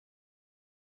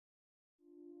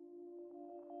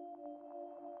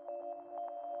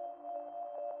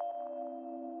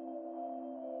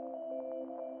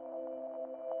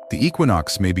The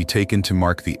equinox may be taken to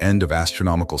mark the end of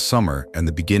astronomical summer and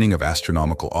the beginning of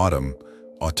astronomical autumn,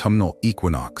 autumnal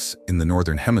equinox, in the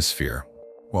Northern Hemisphere,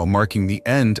 while marking the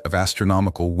end of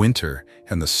astronomical winter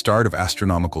and the start of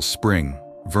astronomical spring,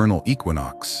 vernal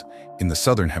equinox, in the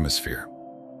Southern Hemisphere.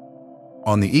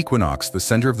 On the equinox, the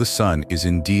center of the sun is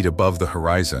indeed above the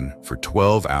horizon for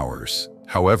 12 hours.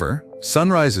 However,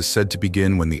 sunrise is said to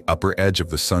begin when the upper edge of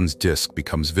the sun's disk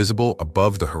becomes visible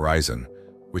above the horizon,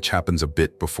 which happens a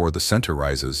bit before the center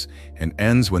rises, and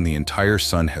ends when the entire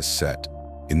sun has set.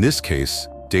 In this case,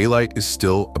 daylight is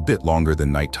still a bit longer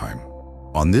than nighttime.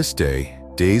 On this day,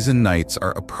 days and nights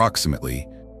are approximately,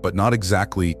 but not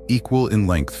exactly, equal in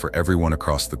length for everyone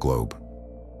across the globe.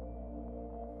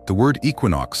 The word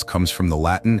equinox comes from the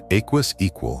Latin equus,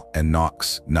 equal, and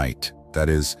nox, night, that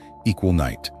is, equal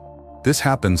night. This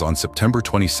happens on September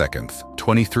 22nd,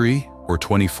 23, or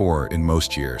 24 in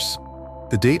most years.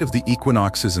 The date of the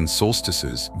equinoxes and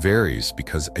solstices varies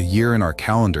because a year in our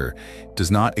calendar does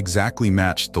not exactly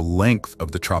match the length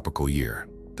of the tropical year,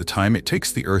 the time it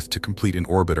takes the Earth to complete an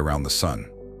orbit around the sun.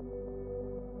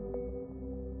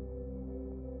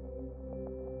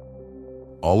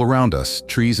 All around us,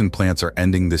 trees and plants are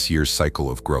ending this year's cycle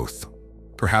of growth.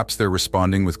 Perhaps they're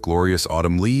responding with glorious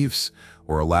autumn leaves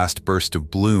or a last burst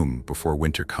of bloom before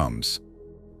winter comes.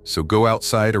 So go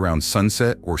outside around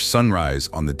sunset or sunrise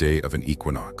on the day of an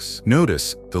equinox.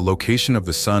 Notice the location of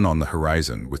the sun on the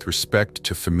horizon with respect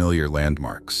to familiar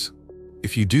landmarks.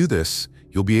 If you do this,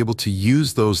 you'll be able to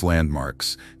use those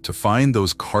landmarks to find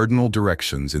those cardinal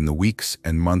directions in the weeks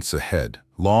and months ahead,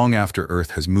 long after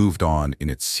Earth has moved on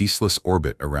in its ceaseless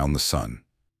orbit around the sun.